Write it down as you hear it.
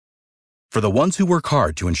For the ones who work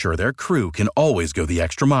hard to ensure their crew can always go the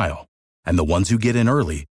extra mile, and the ones who get in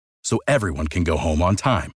early so everyone can go home on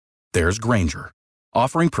time, there's Grainger,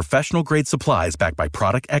 offering professional-grade supplies backed by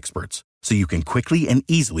product experts so you can quickly and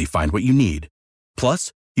easily find what you need.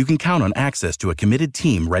 Plus, you can count on access to a committed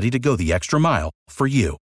team ready to go the extra mile for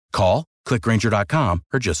you. Call, click Grainger.com,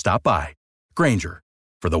 or just stop by. Grainger,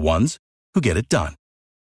 for the ones who get it done.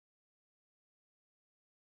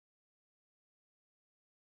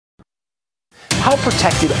 How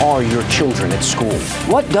protected are your children at school?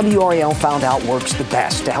 What WRAL found out works the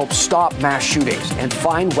best to help stop mass shootings and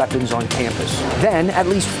find weapons on campus. Then, at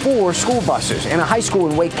least 4 school buses and a high school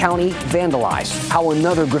in Wake County vandalized. How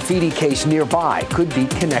another graffiti case nearby could be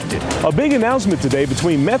connected. A big announcement today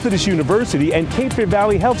between Methodist University and Cape Fear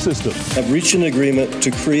Valley Health System. Have reached an agreement to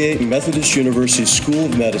create Methodist University School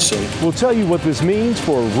of Medicine. We'll tell you what this means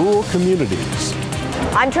for rural communities.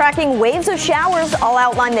 I'm tracking waves of showers. I'll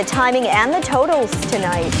outline the timing and the totals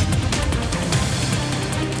tonight.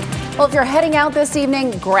 Well, if you're heading out this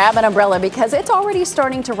evening, grab an umbrella because it's already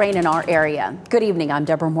starting to rain in our area. Good evening. I'm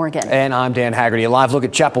Deborah Morgan. And I'm Dan Haggerty. A live look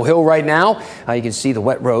at Chapel Hill right now. You can see the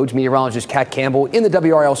wet roads. Meteorologist Kat Campbell in the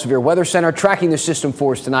WRAL Severe Weather Center tracking the system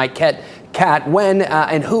for us tonight. Kat, when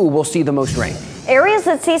and who will see the most rain? Areas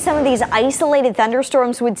that see some of these isolated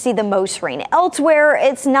thunderstorms would see the most rain. Elsewhere,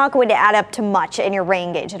 it's not going to add up to much in your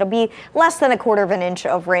rain gauge. It'll be less than 1/4 of an inch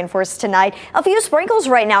of rain for us tonight. A few sprinkles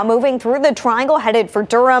right now moving through the triangle headed for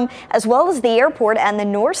Durham, as well as the airport and the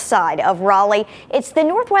north side of Raleigh. It's the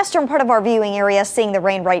northwestern part of our viewing area seeing the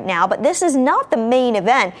rain right now, but this is not the main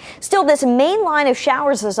event. Still, this main line of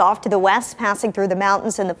showers is off to the west, passing through the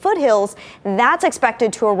mountains and the foothills. That's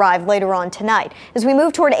expected to arrive later on tonight. As we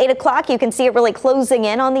move toward 8 o'clock, you can see it really closing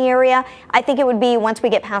in on the area. I think it would be once we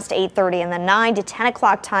get past 8:30 and the 9 to 10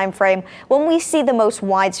 o'clock time frame when we see the most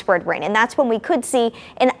widespread rain. And that's when we could see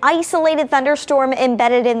an isolated thunderstorm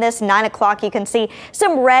embedded in this. 9 o'clock, you can see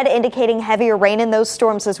some red indicating heavier rain in those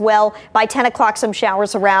storms as well. By 10 o'clock, some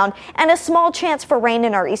showers around and a small chance for rain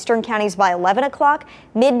in our eastern counties by 11 o'clock.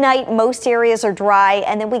 Midnight, most areas are dry,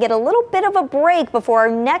 and then we get a little bit of a break before our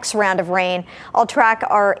next round of rain. I'll track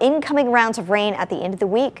our incoming rounds of rain at the end of the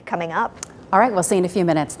week coming up. All right, we'll see you in a few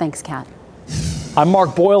minutes. Thanks, Kat. I'm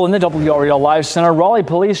Mark Boyle in the WRAL Live Center. Raleigh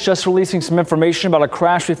police just releasing some information about a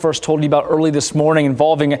crash we first told you about early this morning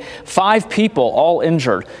involving 5 people, all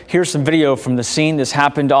injured. Here's some video from the scene. This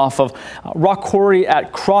happened off of Rock Quarry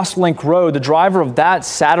at Crosslink Road. The driver of that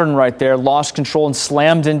Saturn right there lost control and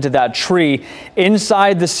slammed into that tree.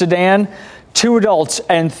 Inside the sedan, 2 adults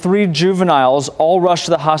and 3 juveniles all rushed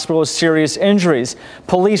to the hospital with serious injuries.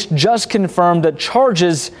 Police just confirmed that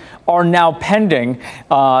charges are now pending,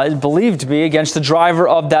 believed to be against the driver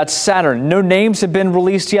of that Saturn. No names have been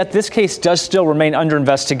released yet. This case does still remain under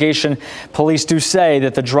investigation. Police do say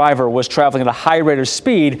that the driver was traveling at a high rate of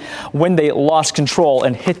speed when they lost control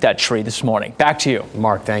and hit that tree this morning. Back to you.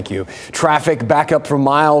 Mark, thank you. Traffic back up for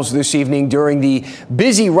miles this evening during the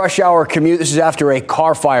busy rush hour commute. This is after a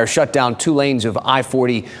car fire shut down 2 lanes of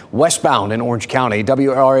I-40 westbound in Orange County.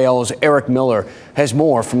 WRAL's Eric Miller has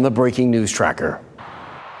more from the Breaking News Tracker.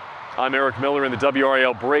 I'm Eric Miller in the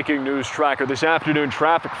WRAL Breaking News Tracker. This afternoon,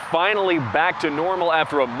 traffic finally back to normal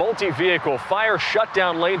after a multi-vehicle fire shut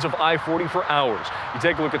down lanes of I-40 for hours. You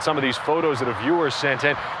take a look at some of these photos that a viewer sent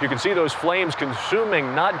in. You can see those flames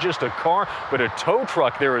consuming not just a car, but a tow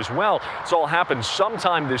truck there as well. This all happened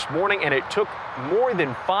sometime this morning, and it took more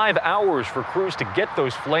than 5 hours for crews to get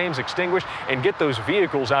those flames extinguished and get those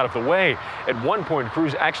vehicles out of the way. At one point,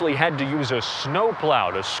 crews actually had to use a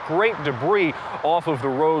snowplow to scrape debris off of the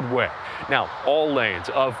roadway. Now, all lanes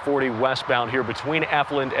of 40 westbound here between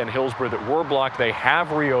Efland and Hillsborough that were blocked, they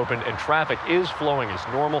have reopened and traffic is flowing as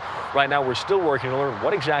normal. Right now, we're still working to learn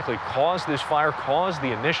what exactly caused this fire, caused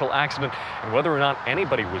the initial accident, and whether or not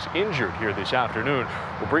anybody was injured here this afternoon.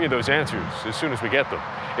 We'll bring you those answers as soon as we get them.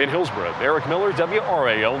 In Hillsborough, Eric Miller,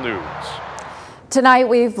 WRAL News. Tonight,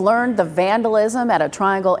 we've learned the vandalism at a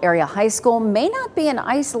Triangle Area High School may not be an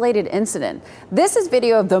isolated incident. This is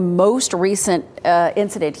video of the most recent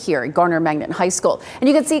incident here at Garner Magnet High School. And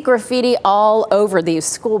you can see graffiti all over these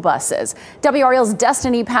school buses. WRAL's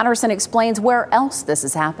Destiny Patterson explains where else this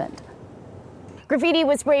has happened. Graffiti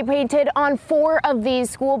was spray painted on 4 of these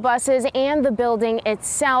school buses and the building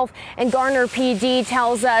itself. And Garner PD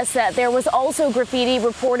tells us that there was also graffiti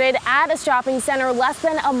reported at a shopping center less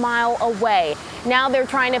than a mile away. Now they're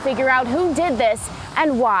trying to figure out who did this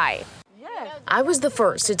and why. I was the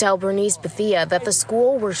first to tell Bernice Bethia that the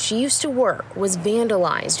school where she used to work was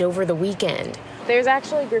vandalized over the weekend. There's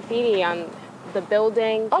actually graffiti on the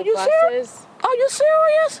building, the buses. Are you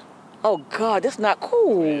serious? Oh, God, that's not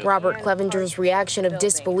cool. Robert Clevenger's reaction of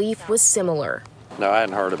disbelief was similar. No, I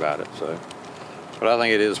hadn't heard about it, but I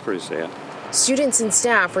think it is pretty sad. Students and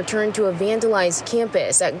staff returned to a vandalized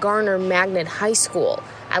campus at Garner Magnet High School.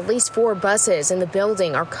 At least 4 buses in the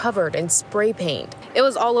building are covered in spray paint. It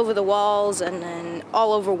was all over the walls and then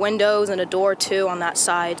all over windows and a door, too, on that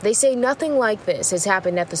side. They say nothing like this has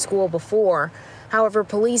happened at the school before. However,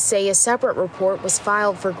 police say a separate report was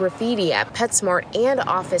filed for graffiti at PetSmart and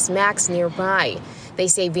Office Max nearby. They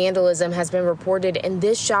say vandalism has been reported in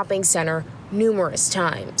this shopping center numerous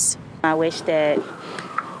times. I wish that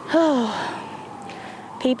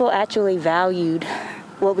people actually valued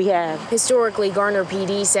what we have. Historically, Garner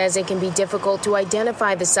PD says it can be difficult to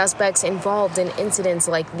identify the suspects involved in incidents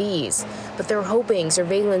like these, but they're hoping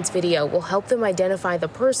surveillance video will help them identify the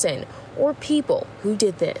person or people who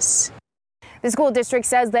did this. The school district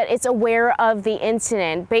says that it's aware of the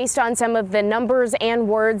incident. Based on some of the numbers and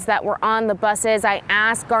words that were on the buses, I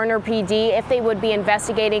asked Garner PD if they would be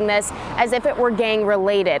investigating this as if it were gang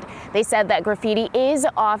related. They said that graffiti is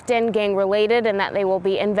often gang related and that they will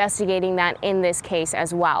be investigating that in this case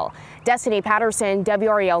as well. Destiny Patterson,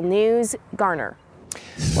 WRAL News, Garner.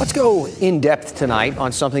 Let's go in depth tonight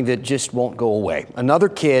on something that just won't go away. Another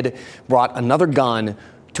kid brought another gun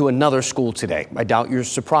to another school today. I doubt you're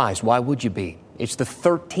surprised. Why would you be? It's the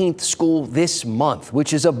 13th school this month,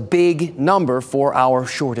 which is a big number for our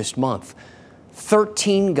shortest month.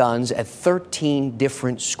 13 guns at 13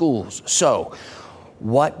 different schools. So,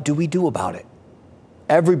 what do we do about it?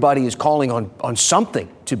 Everybody is calling on something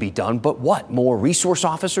to be done, but what? More resource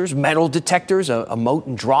officers, metal detectors, a moat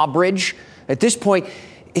and drawbridge? At this point,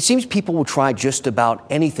 it seems people will try just about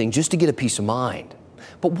anything just to get a peace of mind.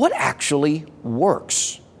 But what actually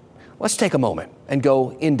works? Let's take a moment and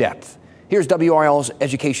go in depth. Here's WRL's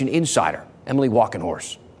Education Insider, Emily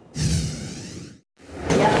Walkenhorst.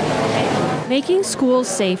 Making schools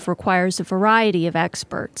safe requires a variety of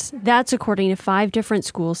experts. That's according to 5 different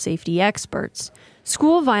school safety experts.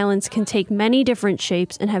 School violence can take many different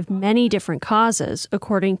shapes and have many different causes,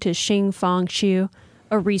 according to Xing-Fang Xu,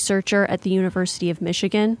 a researcher at the University of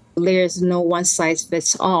Michigan. There's no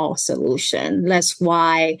one-size-fits-all solution. That's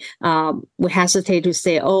why we hesitate to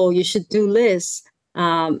say, oh, you should do this,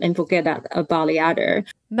 and forget about the other.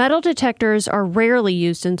 Metal detectors are rarely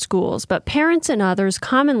used in schools, but parents and others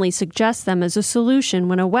commonly suggest them as a solution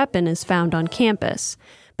when a weapon is found on campus.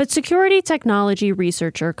 But security technology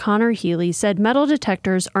researcher Connor Healy said metal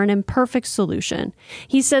detectors are an imperfect solution.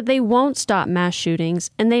 He said they won't stop mass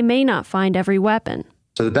shootings, and they may not find every weapon.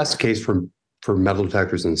 So the best case for metal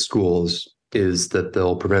detectors in schools is that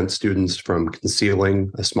they'll prevent students from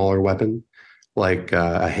concealing a smaller weapon, like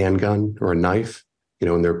a handgun or a knife,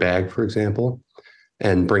 in their bag, for example,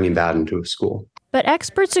 and bringing that into a school. But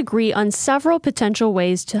experts agree on several potential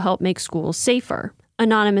ways to help make schools safer.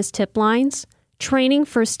 Anonymous tip lines, training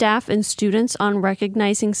for staff and students on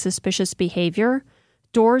recognizing suspicious behavior,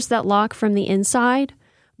 doors that lock from the inside,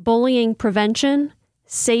 bullying prevention,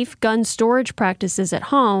 safe gun storage practices at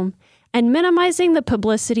home, and minimizing the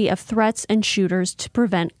publicity of threats and shooters to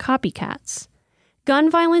prevent copycats.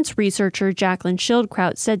 Gun violence researcher Jacqueline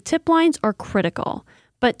Schildkraut said tip lines are critical,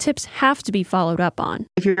 but tips have to be followed up on.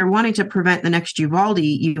 If you're wanting to prevent the next Uvalde,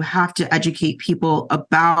 you have to educate people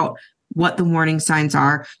about what the warning signs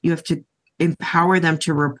are. You have to empower them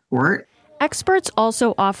to report. Experts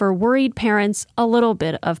also offer worried parents a little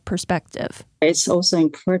bit of perspective. It's also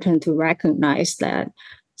important to recognize that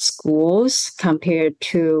schools, compared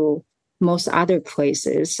to most other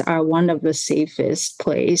places, are one of the safest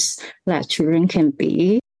places that children can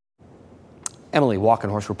be. Emily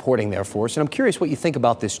Walkenhorst reporting there for us. And I'm curious what you think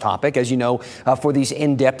about this topic. As you know, for these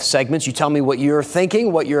in-depth segments, you tell me what you're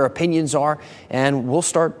thinking, what your opinions are, and we'll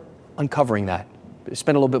start uncovering that.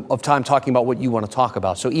 Spend a little bit of time talking about what you want to talk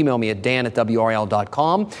about. So email me at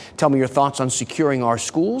dan@wral.com. Tell me your thoughts on securing our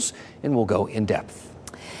schools, and we'll go in depth.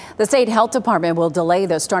 The state health department will delay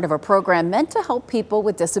the start of a program meant to help people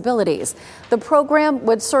with disabilities. The program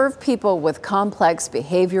would serve people with complex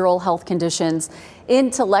behavioral health conditions,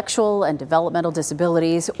 intellectual and developmental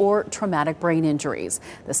disabilities, or traumatic brain injuries.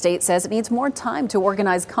 The state says it needs more time to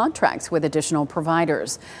organize contracts with additional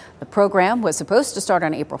providers. The program was supposed to start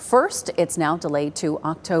on April 1st. It's now delayed to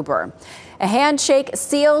October. A handshake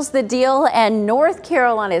seals the deal, and North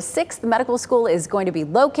Carolina's 6th medical school is going to be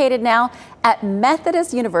located now at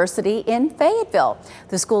Methodist University in Fayetteville.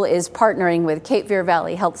 The school is partnering with Cape Fear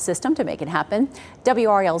Valley Health System to make it happen.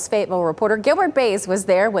 WRL's Fayetteville reporter Gilbert Bays was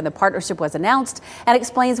there when the partnership was announced and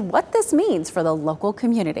explains what this means for the local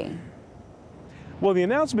community. Well, the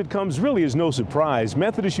announcement comes really as no surprise.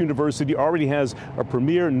 Methodist University already has a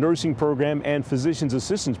premier nursing program and physician's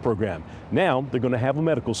assistants program. Now they're going to have a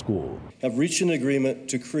medical school. Have reached an agreement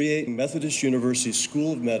to create Methodist University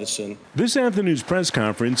School of Medicine. This afternoon's press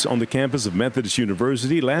conference on the campus of Methodist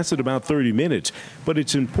University lasted about 30 minutes, but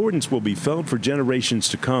its importance will be felt for generations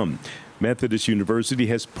to come. Methodist University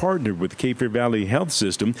has partnered with Cape Fear Valley Health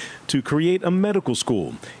System to create a medical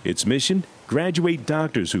school. Its mission? Graduate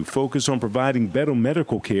doctors who focus on providing better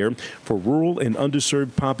medical care for rural and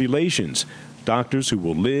underserved populations. Doctors who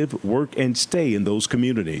will live, work, and stay in those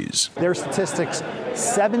communities. Their statistics,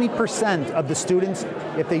 70% of the students,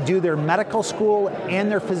 if they do their medical school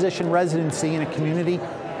and their physician residency in a community,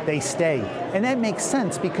 they stay. And that makes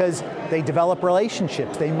sense because they develop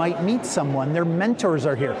relationships. They might meet someone. Their mentors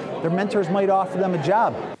are here. Their mentors might offer them a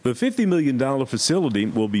job. The $50 million facility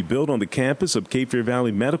will be built on the campus of Cape Fear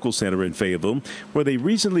Valley Medical Center in Fayetteville, where they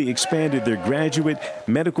recently expanded their graduate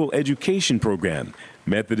medical education program.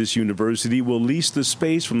 Methodist University will lease the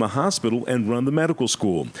space from the hospital and run the medical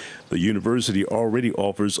school. The university already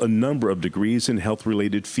offers a number of degrees in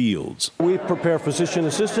health-related fields. We prepare physician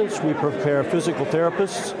assistants, we prepare physical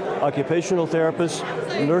therapists, occupational therapists,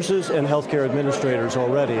 nurses, and healthcare administrators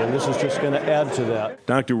already, and this is just going to add to that.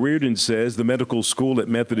 Dr. Reardon says the medical school at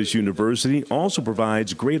Methodist University also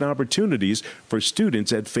provides great opportunities for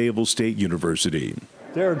students at Fayetteville State University.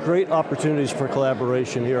 There are great opportunities for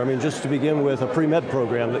collaboration here. I mean, just to begin with, a pre-med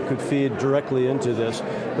program that could feed directly into this.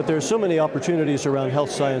 But there's so many opportunities around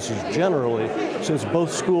health sciences generally, since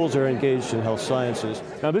both schools are engaged in health sciences.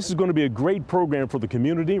 Now, this is going to be a great program for the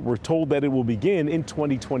community. We're told that it will begin in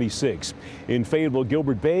 2026. In Fayetteville,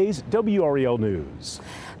 Gilbert Bays, WRAL News.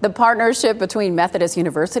 The partnership between Methodist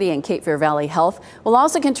University and Cape Fear Valley Health will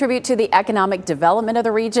also contribute to the economic development of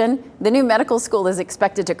the region. The new medical school is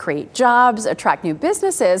expected to create jobs, attract new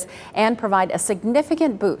businesses, and provide a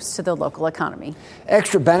significant boost to the local economy.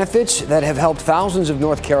 Extra benefits that have helped thousands of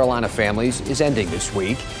North Carolina families is ending this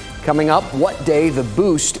week. Coming up, what day the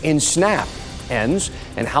boost in SNAP ends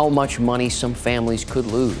and how much money some families could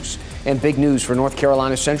lose. And big news for North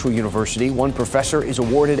Carolina Central University. One professor is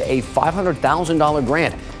awarded a $500,000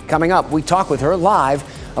 grant. Coming up, we talk with her live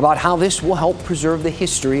about how this will help preserve the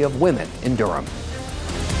history of women in Durham.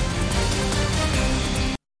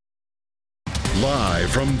 Live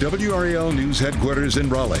from WRAL News headquarters in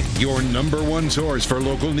Raleigh, your number one source for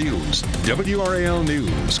local news. WRAL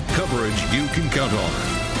News, coverage you can count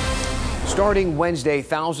on. Starting Wednesday,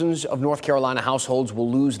 thousands of North Carolina households will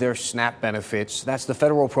lose their SNAP benefits. That's the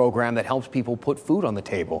federal program that helps people put food on the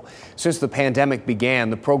table. Since the pandemic began,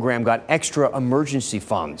 the program got extra emergency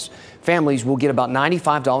funds. Families will get about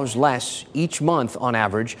 $95 less each month on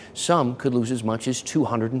average. Some could lose as much as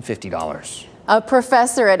 $250. A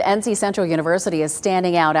professor at NC Central University is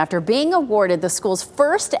standing out after being awarded the school's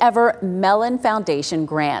first ever Mellon Foundation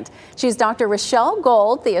grant. She's Dr. Rochelle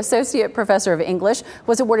Gold, the associate professor of English,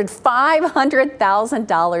 was awarded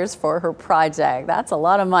 $500,000 for her project. That's a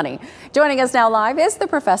lot of money. Joining us now live is the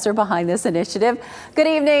professor behind this initiative. Good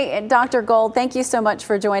evening, Dr. Gold. Thank you so much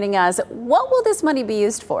for joining us. What will this money be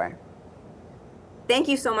used for? Thank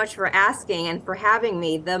you so much for asking and for having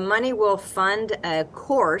me. The money will fund a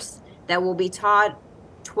course that will be taught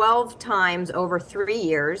 12 times over 3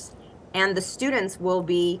 years, and the students will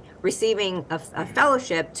be receiving a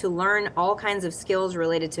fellowship to learn all kinds of skills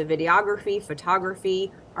related to videography,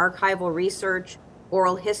 photography, archival research,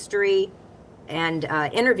 oral history, and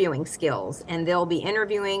interviewing skills. And they'll be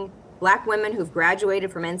interviewing Black women who've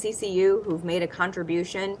graduated from NCCU, who've made a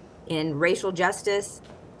contribution in racial justice,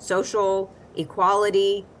 social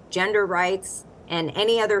equality, gender rights, and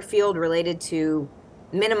any other field related to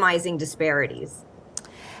minimizing disparities.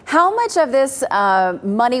 How much of this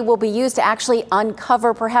money will be used to actually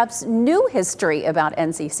uncover perhaps new history about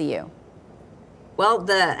NCCU? Well,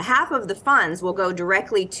 the half of the funds will go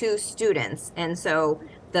directly to students. And so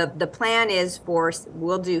the plan is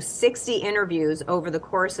we'll do 60 interviews over the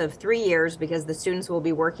course of 3 years because the students will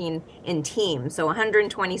be working in teams. So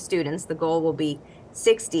 120 students, the goal will be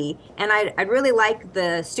 60. And I'd really like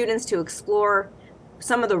the students to explore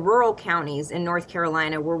some of the rural counties in North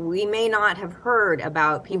Carolina where we may not have heard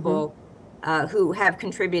about people who have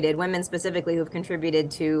contributed, women specifically who've contributed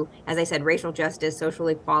to, as I said, racial justice, social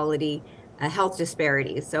equality, health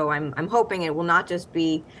disparities. So I'm hoping it will not just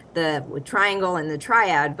be the triangle and the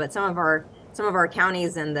triad, but some of our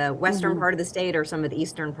counties in the western part of the state or some of the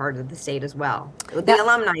eastern part of the state as well. The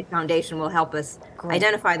Alumni Foundation will help us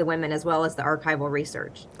identify the women as well as the archival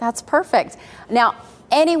research. That's perfect. Now,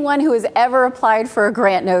 anyone who has ever applied for a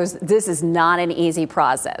grant knows this is not an easy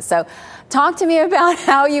process. So talk to me about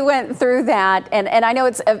how you went through that. And I know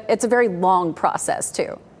it's a very long process,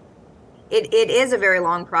 too. It is a very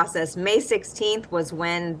long process. May 16th was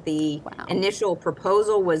when the initial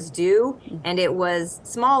proposal was due, and it was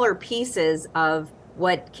smaller pieces of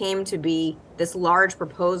what came to be this large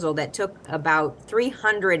proposal that took about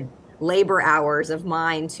 300 labor hours of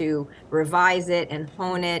mine to revise it and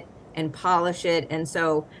hone it and polish it. And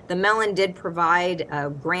so the Mellon did provide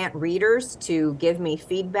grant readers to give me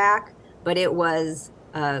feedback, but it was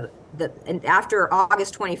after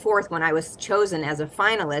August 24th, when I was chosen as a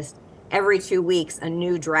finalist, every 2 weeks a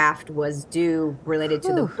new draft was due related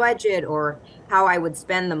to the budget or how I would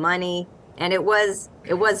spend the money. And it was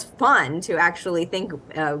fun to actually think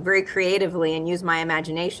very creatively and use my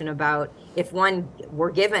imagination about if one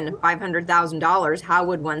were given $500,000, how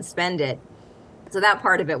would one spend it? So that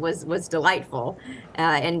part of it was delightful,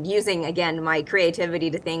 and using, again, my creativity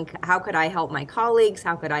to think, how could I help my colleagues?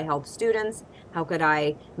 How could I help students? How could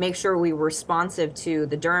I make sure we were responsive to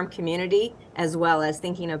the Durham community, as well as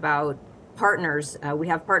thinking about partners? We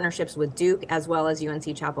have partnerships with Duke as well as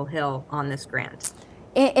UNC Chapel Hill on this grant.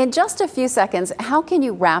 In just a few seconds, how can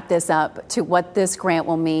you wrap this up to what this grant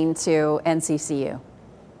will mean to NCCU?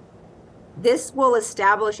 This will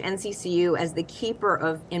establish NCCU as the keeper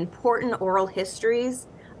of important oral histories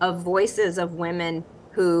of voices of women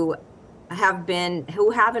who haven't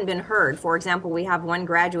been heard. For example, we have one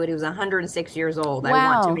graduate who's 106 years old. Wow.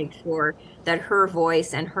 I want to make sure that her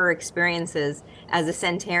voice and her experiences as a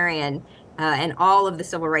centenarian and all of the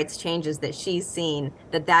civil rights changes that she's seen,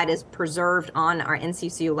 that is preserved on our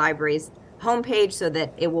NCCU Library's homepage so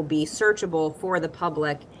that it will be searchable for the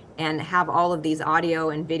public and have all of these audio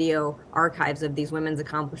and video archives of these women's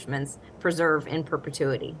accomplishments preserved in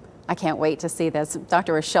perpetuity. I can't wait to see this.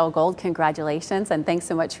 Dr. Rochelle Gold, congratulations, and thanks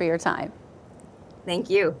so much for your time. Thank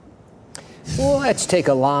you. Well, let's take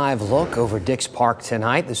a live look over Dix Park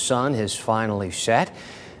tonight. The sun has finally set.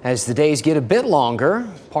 As the days get a bit longer,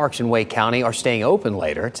 parks in Wake County are staying open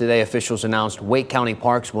later. Today, officials announced Wake County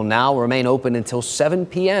parks will now remain open until 7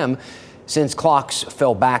 p.m. Since clocks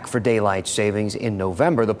fell back for daylight savings in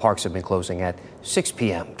November, the parks have been closing at 6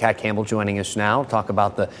 p.m. Kat Campbell joining us now to talk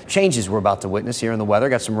about the changes we're about to witness here in the weather.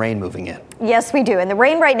 Got some rain moving in. Yes, we do. And the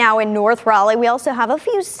rain right now in North Raleigh. We also have a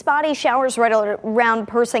few spotty showers right around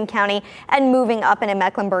Person County and moving up into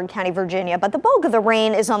Mecklenburg County, Virginia. But the bulk of the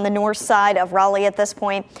rain is on the north side of Raleigh at this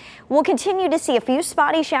point. We'll continue to see a few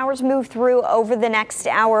spotty showers move through over the next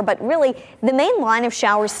hour, but really the main line of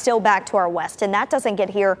showers still back to our west, and that doesn't get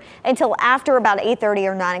here until after about 8:30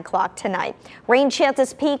 or 9 o'clock tonight. Rain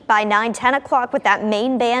chances peak by 9-10 o'clock with that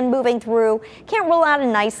main band moving through. Can't rule out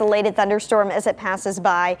an isolated thunderstorm as it passes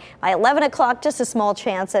by. By 11 o'clock, just a small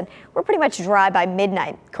chance, and we're pretty much dry by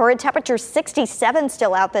midnight. Current temperature 67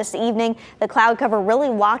 still out this evening. The cloud cover really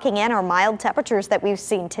locking in our mild temperatures that we've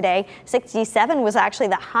seen today. 67 was actually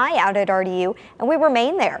the high out at RDU, and we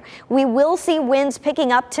remain there. We will see winds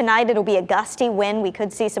picking up tonight. It'll be a gusty wind. We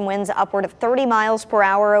could see some winds upward of 30 miles per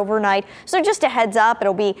hour overnight. So just a heads up,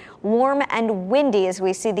 it'll be warm and windy as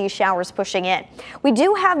we see these showers pushing in. We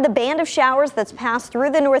do have the band of showers that's passed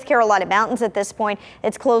through the North Carolina mountains at this point.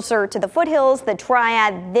 It's closer to the foothills, the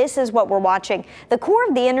Triad. This is what we're watching. The core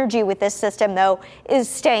of the energy with this system, though, is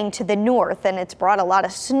staying to the north, and it's brought a lot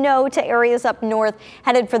of snow to areas up north.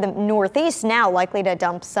 Headed for the northeast now, likely to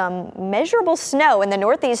dump some measurable snow, and the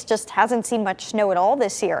northeast just hasn't seen much snow at all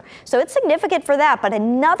this year. So it's significant for that, but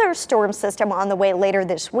another storm system on the way later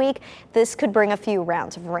this week. This could bring a few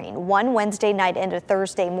rounds of rain. One Wednesday night into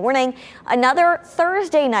Thursday morning, another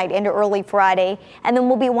Thursday night into early Friday, and then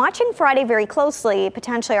we'll be watching Friday very closely.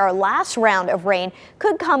 Potentially our last round of rain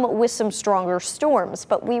could come with some stronger storms,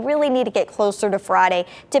 but we really need to get closer to Friday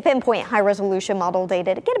to pinpoint high resolution model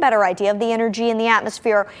data to get a better idea of the energy in the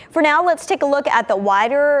atmosphere. For now, let's take a look at the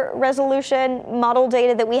wider resolution model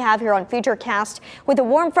data that we have here on Futurecast. With a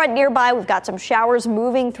warm front nearby, we've got some showers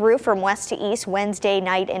moving through from west to east Wednesday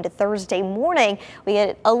night into Thursday morning. We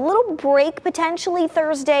get a little break potentially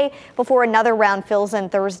Thursday before another round fills in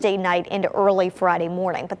Thursday night into early Friday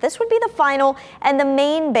morning. But this would be the final and the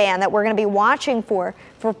main band that we're going to be watching for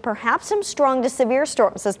perhaps some strong to severe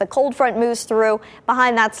storms as the cold front moves through.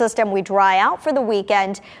 Behind that system, we dry out for the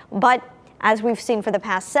weekend, but as we've seen for the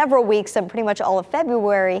past several weeks and pretty much all of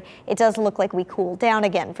February, it does look like we cool down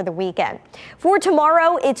again for the weekend. For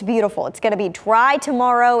tomorrow, it's beautiful. It's going to be dry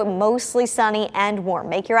tomorrow, mostly sunny and warm.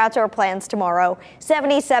 Make your outdoor plans tomorrow.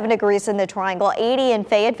 77 degrees in the Triangle, 80 in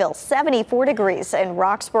Fayetteville, 74 degrees in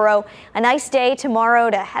Roxborough. A nice day tomorrow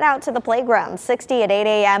to head out to the playground. 60 at 8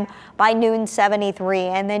 a.m. By noon, 73.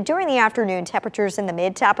 And then during the afternoon, temperatures in the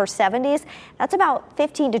mid to upper 70s. That's about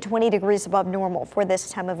 15 to 20 degrees above normal for this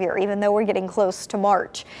time of year, even though we're getting close to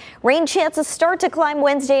March. Rain chances start to climb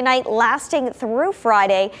Wednesday night, lasting through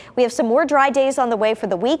Friday. We have some more dry days on the way for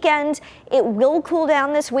the weekend. It will cool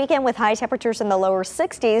down this weekend with high temperatures in the lower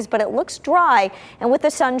 60s, but it looks dry. And with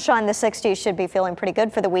the sunshine, the 60s should be feeling pretty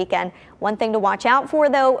good for the weekend. One thing to watch out for,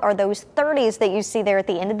 though, are those 30s that you see there at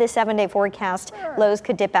the end of the 7-day forecast. Lows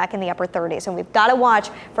could dip back in the upper 30s, and we've got to watch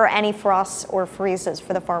for any frosts or freezes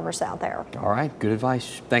for the farmers out there. All right, good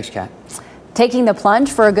advice. Thanks, Kat. Taking the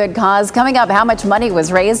plunge for a good cause. Coming up, how much money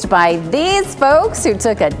was raised by these folks who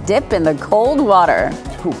took a dip in the cold water.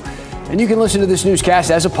 Ooh. And you can listen to this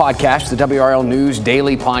newscast as a podcast. The WRAL News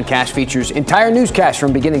Daily Podcast features entire newscasts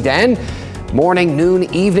from beginning to end. Morning,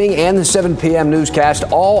 noon, evening, and the 7 p.m. newscast,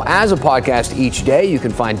 all as a podcast each day. You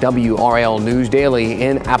can find WRAL News Daily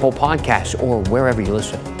in Apple Podcasts or wherever you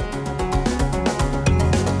listen.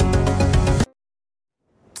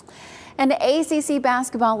 An ACC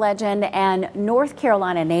basketball legend and North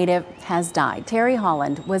Carolina native has died. Terry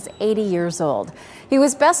Holland was 80 years old. He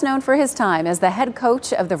was best known for his time as the head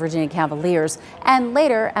coach of the Virginia Cavaliers and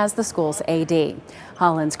later as the school's AD.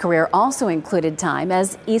 Holland's career also included time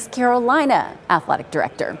as East Carolina athletic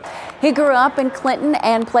director. He grew up in Clinton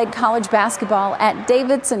and played college basketball at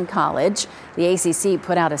Davidson College. The ACC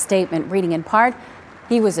put out a statement reading in part,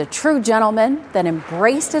 "He was a true gentleman that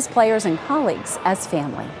embraced his players and colleagues as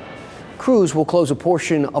family." Crews will close a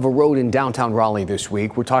portion of a road in downtown Raleigh this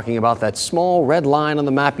week. We're talking about that small red line on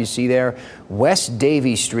the map you see there, West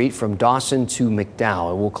Davie Street from Dawson to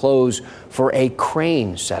McDowell. It will close for a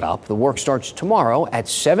crane setup. The work starts tomorrow at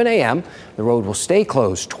 7 a.m. The road will stay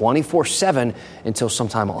closed 24/7 until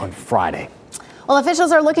sometime on Friday. Well,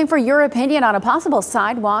 officials are looking for your opinion on a possible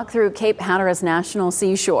sidewalk through Cape Hatteras National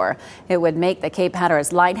Seashore. It would make the Cape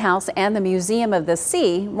Hatteras Lighthouse and the Museum of the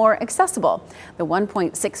Sea more accessible. The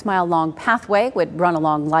 1.6-mile-long pathway would run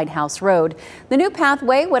along Lighthouse Road. The new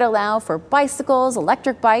pathway would allow for bicycles,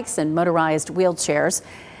 electric bikes, and motorized wheelchairs.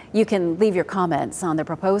 You can leave your comments on the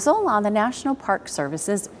proposal on the National Park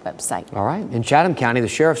Service's website. All right. In Chatham County, the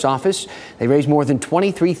Sheriff's Office, they raised more than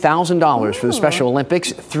 $23,000 for the Special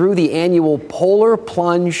Olympics through the annual Polar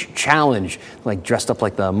Plunge Challenge. Like dressed up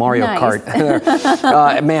like the Mario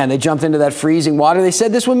Kart. Man, they jumped into that freezing water. They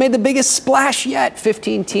said this one made the biggest splash yet.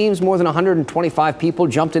 15 teams, more than 125 people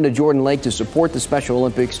jumped into Jordan Lake to support the Special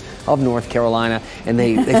Olympics of North Carolina. And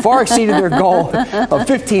they far exceeded their goal of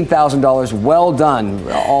 $15,000. Well done.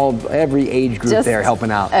 Every age group just there helping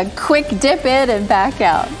out. A quick dip in and back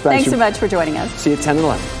out. Thanks so much for joining us. See you at 10 and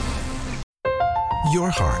 11. Your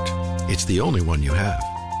heart. It's the only one you have.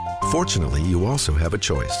 Fortunately, you also have a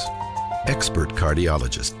choice. Expert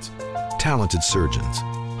cardiologists, talented surgeons,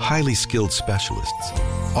 highly skilled specialists,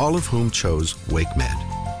 all of whom chose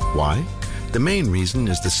WakeMed. Why? The main reason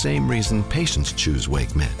is the same reason patients choose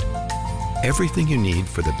WakeMed. Everything you need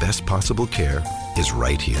for the best possible care is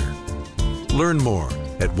right here. Learn more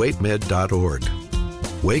at wakemed.org.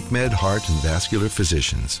 WakeMed Heart and Vascular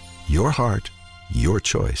Physicians. Your heart, your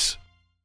choice.